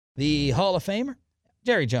the Hall of Famer,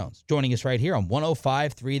 Jerry Jones, joining us right here on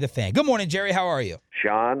 105.3 The Fan. Good morning, Jerry. How are you?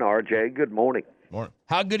 Sean, RJ, good morning. Morning.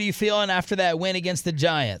 How good are you feeling after that win against the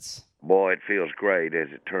Giants? Boy, it feels great. As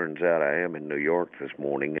it turns out, I am in New York this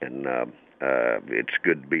morning, and it's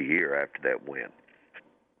good to be here after that win.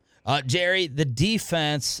 Jerry, the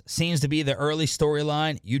defense seems to be the early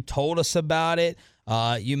storyline. You told us about it.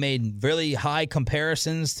 You made really high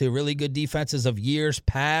comparisons to really good defenses of years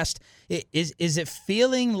past. Is it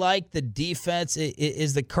feeling like the defense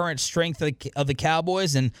is the current strength of the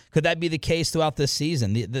Cowboys, and could that be the case throughout this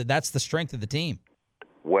season? That's the strength of the team.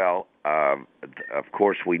 Well, of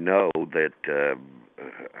course, we know that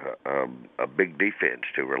a big defense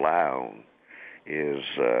to rely on is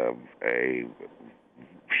a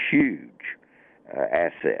huge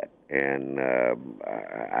asset. And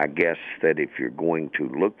I guess that if you're going to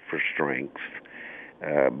look for strength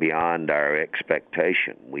beyond our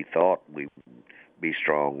expectation, we thought we'd be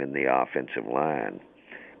strong in the offensive line.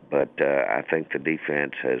 But I think the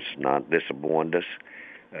defense has not disappointed us.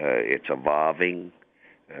 It's evolving.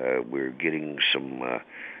 We're getting some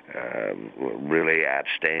really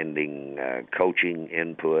outstanding coaching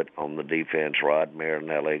input on the defense. Rod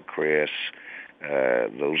Marinelli, Chris,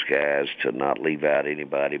 those guys, to not leave out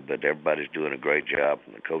anybody, but everybody's doing a great job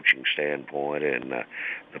from the coaching standpoint, and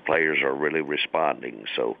the players are really responding.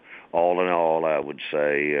 So all in all, I would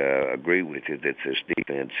say agree with you that this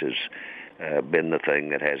defense has been the thing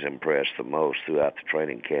that has impressed the most throughout the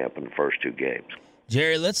training camp in the first two games.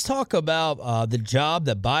 Jerry, let's talk about the job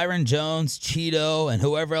that Byron Jones, Cheeto, and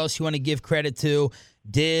whoever else you want to give credit to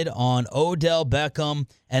did on Odell Beckham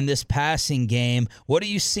and this passing game. What are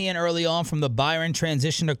you seeing early on from the Byron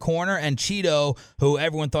transition to corner and Cheeto, who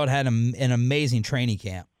everyone thought had an amazing training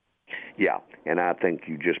camp? Yeah, and I think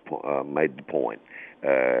you just made the point.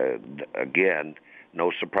 Again,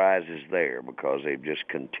 no surprises there because they've just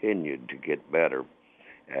continued to get better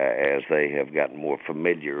as they have gotten more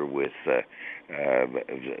familiar with the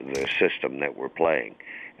system that we're playing.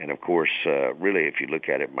 And, of course, really, if you look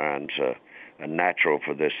at it, Byron's a natural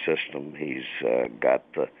for this system. He's got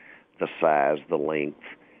the size, the length,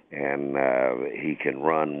 and he can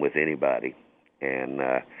run with anybody. And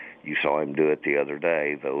you saw him do it the other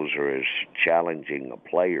day. Those are as challenging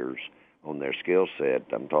players on their skill set,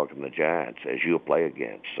 I'm talking the Giants, as you'll play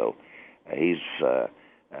against. So he's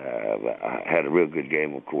had a real good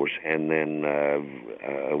game, of course. And then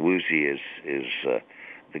Awuzie is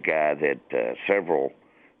the guy that several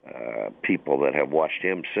people that have watched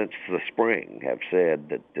him since the spring have said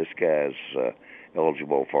that this guy's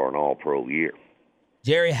eligible for an all-pro year.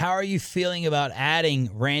 Jerry, how are you feeling about adding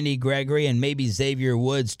Randy Gregory and maybe Xavier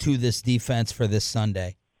Woods to this defense for this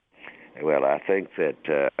Sunday? Well, I think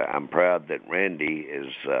that I'm proud that Randy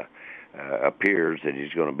appears that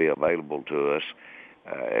he's going to be available to us.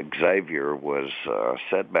 Xavier was a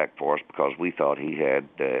setback for us because we thought he had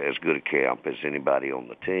as good a camp as anybody on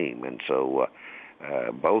the team. And so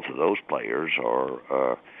both of those players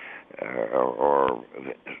are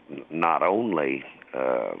not only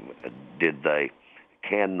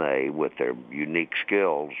can they, with their unique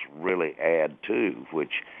skills, really add to,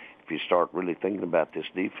 which if you start really thinking about this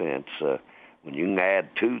defense, when you can add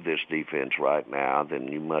to this defense right now, then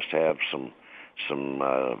you must have some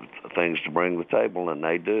things to bring to the table, and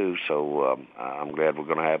they do. So I'm glad we're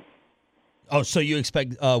going to have. Oh, so you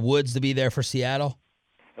expect Woods to be there for Seattle?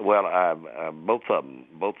 Well, both of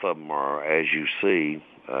them are, as you see,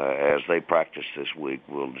 as they practice this week,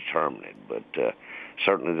 will determine it. But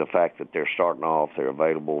certainly the fact that they're starting off, they're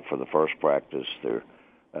available for the first practice, they're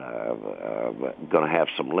going to have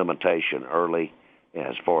some limitation early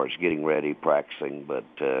as far as getting ready, practicing, but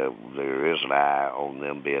there is an eye on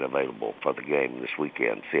them being available for the game this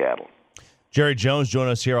weekend, Seattle. Jerry Jones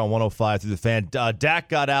joining us here on 105 through the Fan. Dak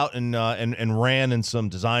got out and ran in some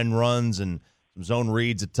design runs and some zone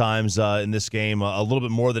reads at times in this game, a little bit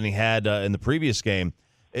more than he had in the previous game.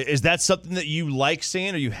 Is that something that you like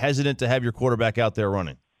seeing? Or are you hesitant to have your quarterback out there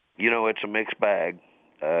running? You know, it's a mixed bag.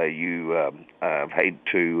 You hate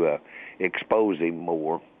to expose him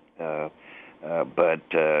more, but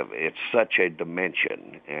it's such a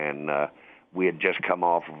dimension. And we had just come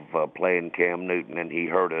off of playing Cam Newton, and he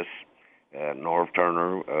hurt us. Norv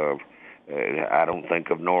Turner, I don't think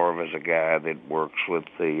of Norv as a guy that works with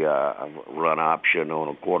the run option on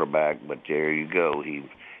a quarterback, but there you go.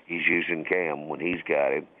 He's using Cam when he's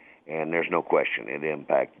got it, and there's no question it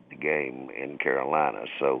impacted the game in Carolina.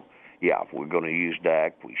 So, yeah, if we're going to use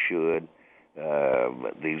Dak, we should.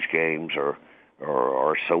 These games are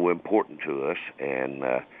so important to us, and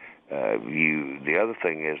the other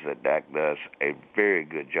thing is that Dak does a very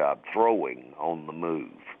good job throwing on the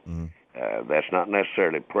move. Mm-hmm. That's not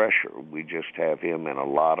necessarily pressure. We just have him in a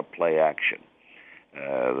lot of play action.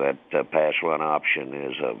 That pass run option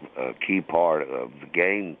is a key part of the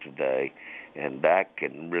game today, and Dak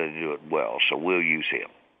can really do it well. So we'll use him.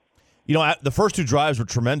 You know, the first two drives were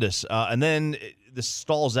tremendous, and then this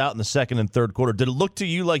stalls out in the second and third quarter. Did it look to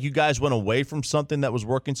you like you guys went away from something that was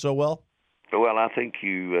working so well? Well, I think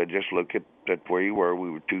you just look at where you were. We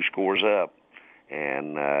were 2 scores up,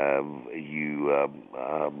 and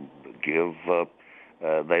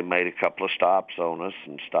they made a couple of stops on us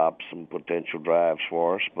and stopped some potential drives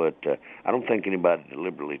for us, but I don't think anybody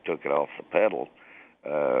deliberately took it off the pedal.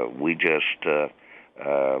 We just,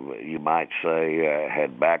 you might say,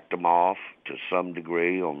 had backed them off to some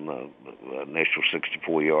degree on the initial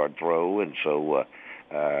 64-yard throw, and so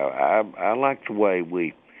I like the way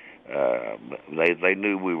they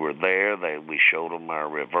knew we were there. We showed them our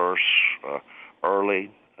reverse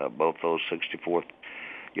early, both those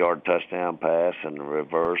 64-yard touchdown pass and the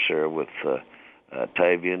reverse there with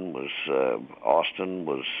Tavian Austin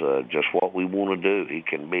was just what we want to do. He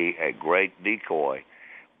can be a great decoy,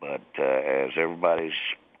 but as everybody's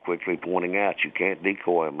quickly pointing out, you can't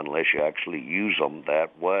decoy them unless you actually use them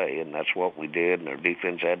that way, and that's what we did, and our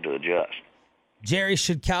defense had to adjust. Jerry,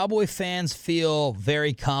 should Cowboy fans feel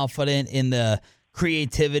very confident in the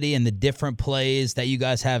creativity and the different plays that you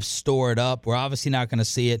guys have stored up? We're obviously not going to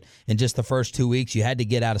see it in just the first 2 weeks. You had to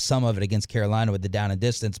get out of some of it against Carolina with the down and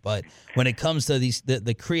distance, but when it comes to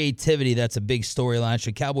the creativity, that's a big storyline.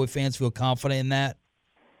 Should Cowboy fans feel confident in that?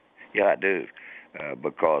 Yeah, I do,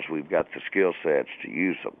 because we've got the skill sets to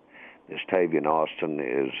use them. This Tavian Austin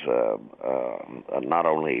is not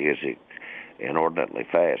only is he inordinately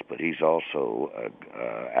fast, but he's also an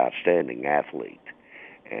outstanding athlete.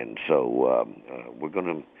 And so we're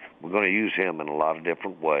going to use him in a lot of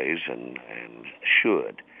different ways, and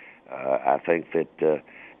should. I think that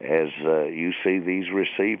as you see these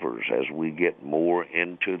receivers, as we get more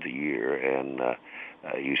into the year, and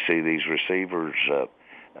you see these receivers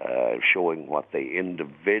showing what they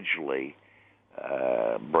individually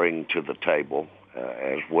bring to the table,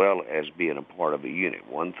 as well as being a part of a unit.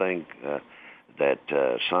 One thing that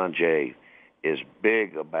Sanjay is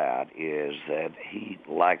big about is that he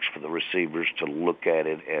likes for the receivers to look at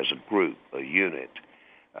it as a group, a unit,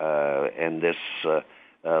 and this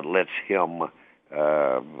lets him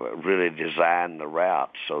really design the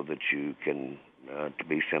route so that you can, to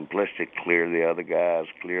be simplistic, clear the other guys,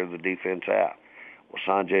 clear the defense out. Well,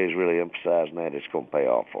 Sanjay is really emphasizing that. It's going to pay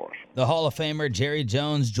off for us. The Hall of Famer Jerry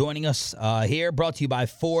Jones joining us here, brought to you by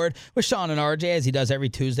Ford with Sean and RJ, as he does every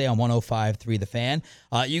Tuesday on 105.3 The Fan.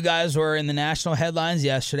 You guys were in the national headlines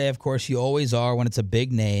yesterday. Of course, you always are when it's a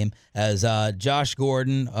big name, as Josh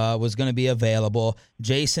Gordon was going to be available.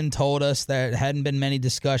 Jason told us there hadn't been many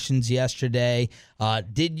discussions yesterday.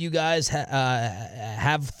 Did you guys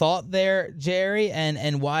have thought there, Jerry?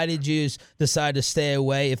 And why did you decide to stay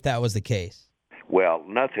away if that was the case? Well,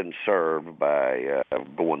 nothing served by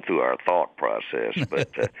going through our thought process, but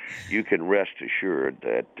you can rest assured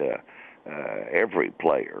that every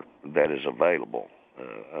player that is available,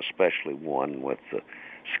 especially one with the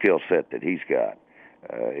skill set that he's got,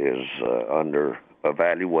 is under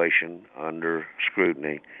evaluation, under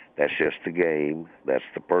scrutiny. That's just the game. That's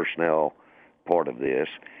the personnel part of this.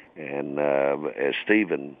 And as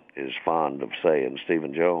Stephen is fond of saying,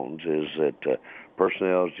 Stephen Jones, is that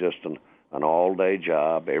personnel is just an all-day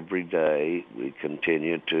job. Every day we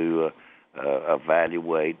continue to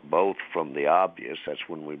evaluate, both from the obvious, that's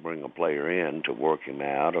when we bring a player in to work him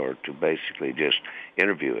out or to basically just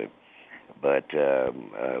interview him. But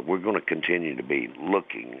we're going to continue to be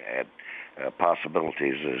looking at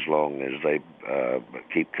possibilities as long as they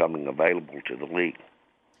keep coming available to the league.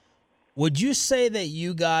 Would you say that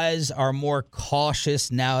you guys are more cautious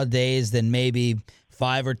nowadays than maybe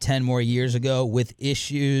 5 or 10 more years ago with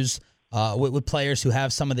issues, with players who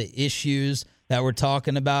have some of the issues that we're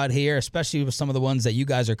talking about here, especially with some of the ones that you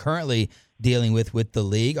guys are currently dealing with the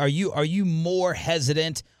league? Are you more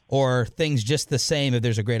hesitant, or things just the same if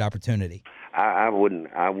there's a great opportunity? I wouldn't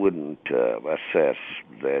assess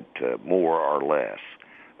that more or less.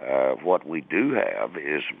 What we do have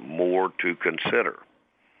is more to consider.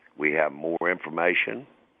 We have more information.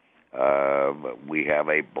 We have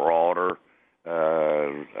a broader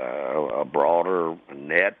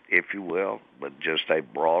net, if you will, but just a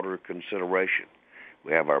broader consideration.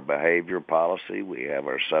 We have our behavior policy. We have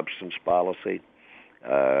our substance policy.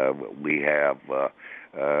 We have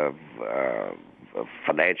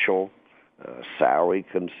financial salary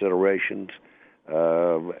considerations.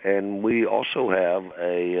 And we also have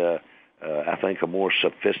I think, a more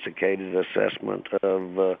sophisticated assessment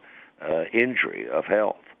of injury, of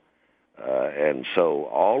health. And so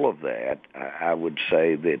all of that, I would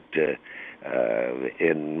say that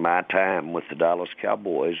in my time with the Dallas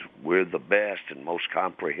Cowboys, we're the best and most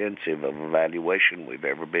comprehensive of evaluation we've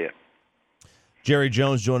ever been. Jerry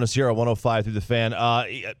Jones joined us here at 105 through the Fan.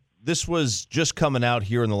 This was just coming out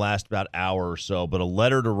here in the last about hour or so, but a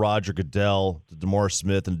letter to Roger Goodell, to DeMaurice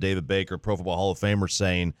Smith, and David Baker, Pro Football Hall of Famer,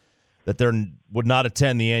 saying that they would not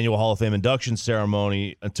attend the annual Hall of Fame induction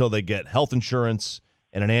ceremony until they get health insurance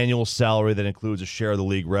and an annual salary that includes a share of the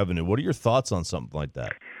league revenue. What are your thoughts on something like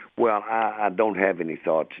that? Well, I don't have any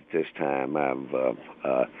thoughts at this time.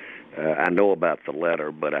 I know about the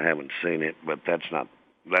letter, but I haven't seen it. But that's not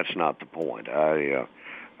the point. I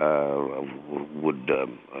would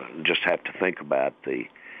just have to think about the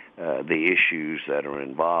issues that are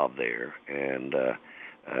involved there, and the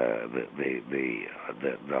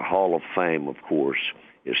Hall of Fame, of course,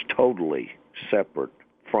 is totally separate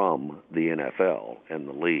from the NFL and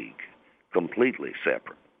the league, completely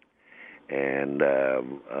separate. And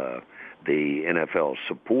the NFL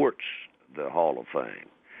supports the Hall of Fame,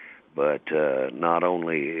 but not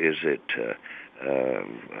only is it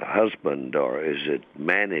husband or is it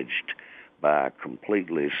managed by a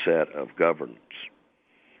completely set of governance.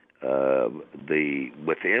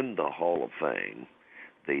 Within the Hall of Fame,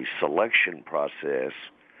 the selection process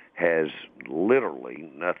has literally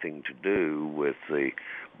nothing to do with the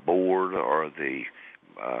board or the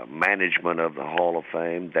management of the Hall of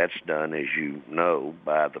Fame. That's done, as you know,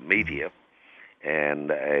 by the media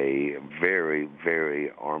and a very,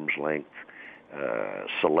 very arm's length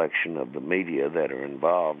selection of the media that are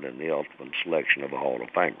involved in the ultimate selection of a Hall of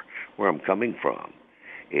Famer. Where I'm coming from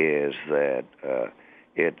is that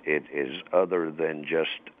it is other than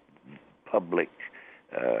just public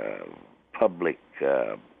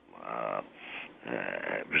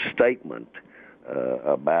statement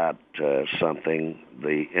about something.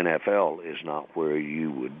 The NFL is not where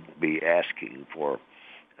you would be asking for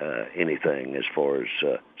anything as far as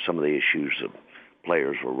some of the issues that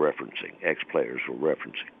players were referencing, ex-players were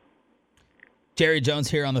referencing. Jerry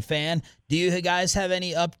Jones here on The Fan. Do you guys have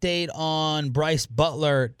any update on Bryce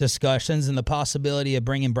Butler discussions and the possibility of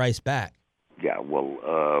bringing Bryce back? Yeah,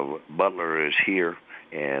 well, Butler is here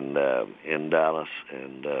and in Dallas,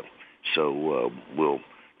 and so we'll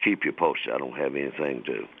keep you posted. I don't have anything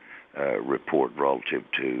to report relative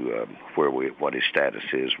to what his status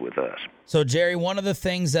is with us. So, Jerry, one of the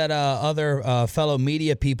things that other fellow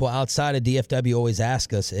media people outside of DFW always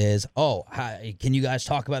ask us is, can you guys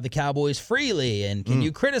talk about the Cowboys freely, and can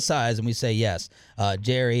you criticize? And we say yes.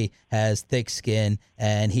 Jerry has thick skin,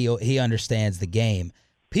 and he understands the game.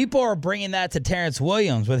 People are bringing that to Terrence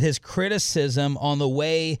Williams with his criticism on the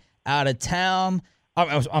way out of town.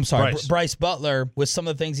 I'm sorry, Bryce Butler, with some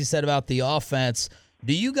of the things he said about the offense.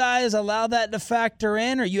 Do you guys allow that to factor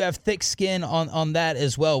in, or you have thick skin on that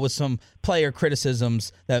as well with some player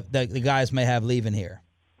criticisms that the guys may have leaving here?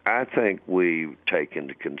 I think we take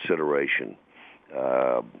into consideration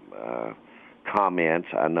comments.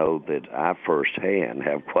 I know that I firsthand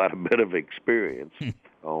have quite a bit of experience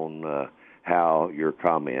on how your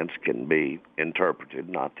comments can be interpreted,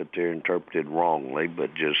 not that they're interpreted wrongly, but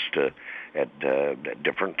just at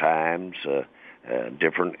different times,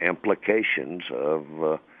 different implications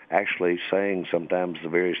of actually saying sometimes the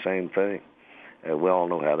very same thing. We all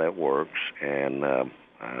know how that works, and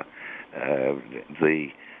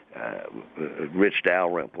Rich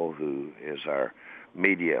Dalrymple, who is our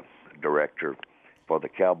media director for the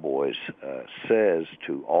Cowboys, says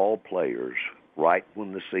to all players right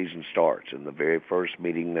when the season starts, in the very first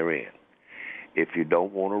meeting they're in, if you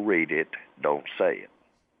don't want to read it, don't say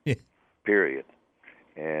it. Period.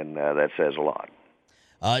 And that says a lot.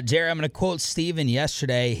 Jerry, I'm going to quote Steven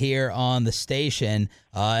yesterday here on the station,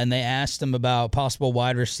 and they asked him about possible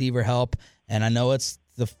wide receiver help, and I know it's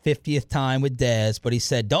the 50th time with Dez, but he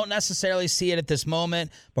said, don't necessarily see it at this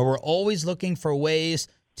moment, but we're always looking for ways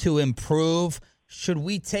to improve. Should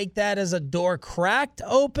we take that as a door cracked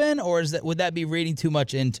open, or would that be reading too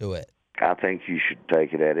much into it? I think you should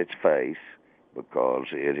take it at its face because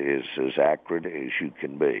it is as accurate as you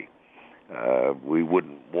can be. We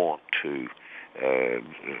wouldn't want to,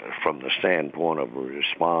 from the standpoint of a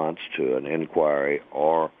response to an inquiry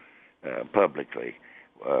or publicly,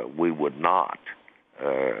 we would not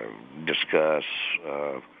discuss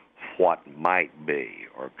what might be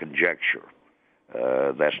or conjecture.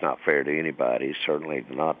 That's not fair to anybody, certainly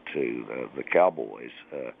not to the Cowboys.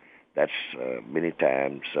 That's many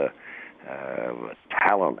times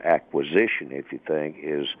talent acquisition, if you think,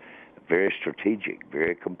 is very strategic,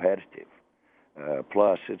 very competitive.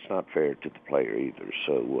 Plus, it's not fair to the player either.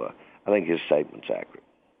 So I think his statement's accurate.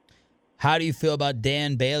 How do you feel about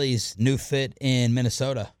Dan Bailey's new fit in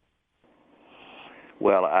Minnesota?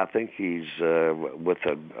 Well, I think he's we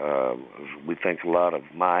think a lot of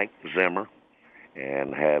Mike Zimmer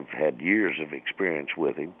and have had years of experience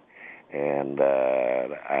with him. And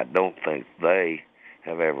I don't think they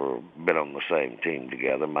have ever been on the same team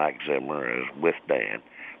together. Mike Zimmer is with Dan.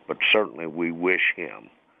 But certainly we wish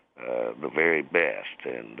him the very best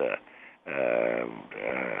and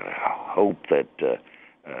hope that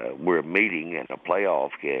we're meeting in a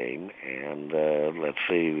playoff game. And let's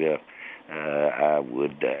see, I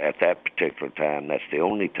would, at that particular time, that's the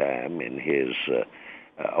only time in his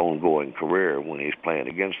ongoing career when he's playing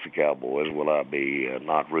against the Cowboys will I be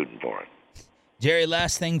not rooting for him. Jerry,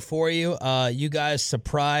 last thing for you. You guys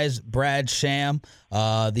surprised Brad Sham,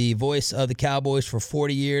 the voice of the Cowboys for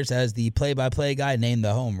 40 years, as the play-by-play guy, named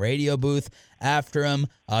the home radio booth after him.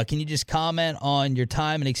 Can you just comment on your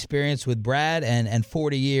time and experience with Brad and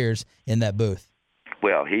 40 years in that booth?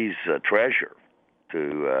 Well, he's a treasure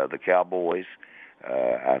to the Cowboys.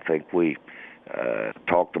 I think we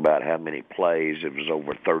talked about how many plays. It was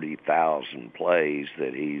over 30,000 plays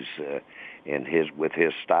that he's with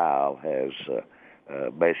his style has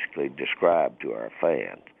basically described to our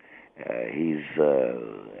fans. He's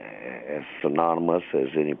as synonymous as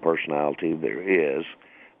any personality there is.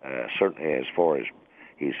 Certainly, as far as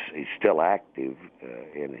he's still active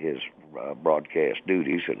in his broadcast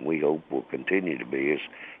duties, and we hope will continue to be as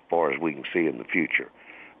far as we can see in the future.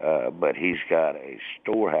 But he's got a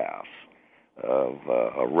storehouse of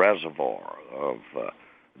a reservoir of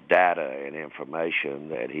data and information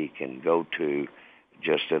that he can go to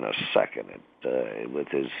just in a second with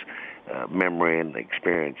his memory and the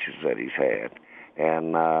experiences that he's had.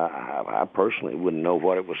 And I personally wouldn't know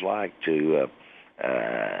what it was like to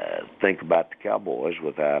think about the Cowboys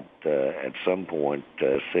without at some point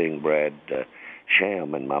seeing Brad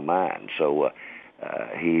Sham in my mind. So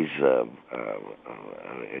it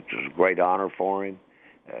was a great honor for him.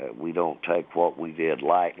 We don't take what we did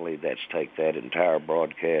lightly. Let's take that entire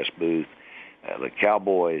broadcast booth. The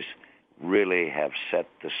Cowboys really have set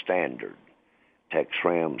the standard. Tex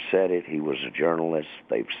Schramm said it. He was a journalist.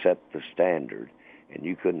 They've set the standard, and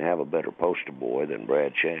you couldn't have a better poster boy than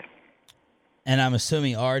Brad Sham. And I'm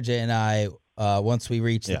assuming RJ and I, once we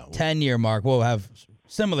reach the 10-year mark, we'll have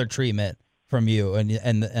similar treatment from you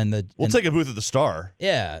we'll take a booth at the Star.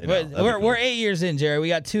 Yeah, we're 8 years in, Jerry. We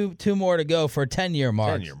got two more to go for a 10-year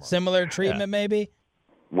mark. Similar treatment, maybe.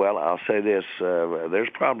 Well, I'll say this: there's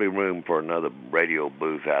probably room for another radio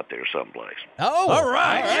booth out there someplace. Oh, all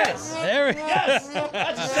right. Yes, there we go. Yes,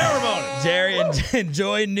 that's a ceremony. Jerry,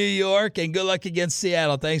 enjoy New York and good luck against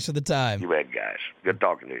Seattle. Thanks for the time. You bet, guys. Good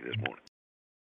talking to you this morning.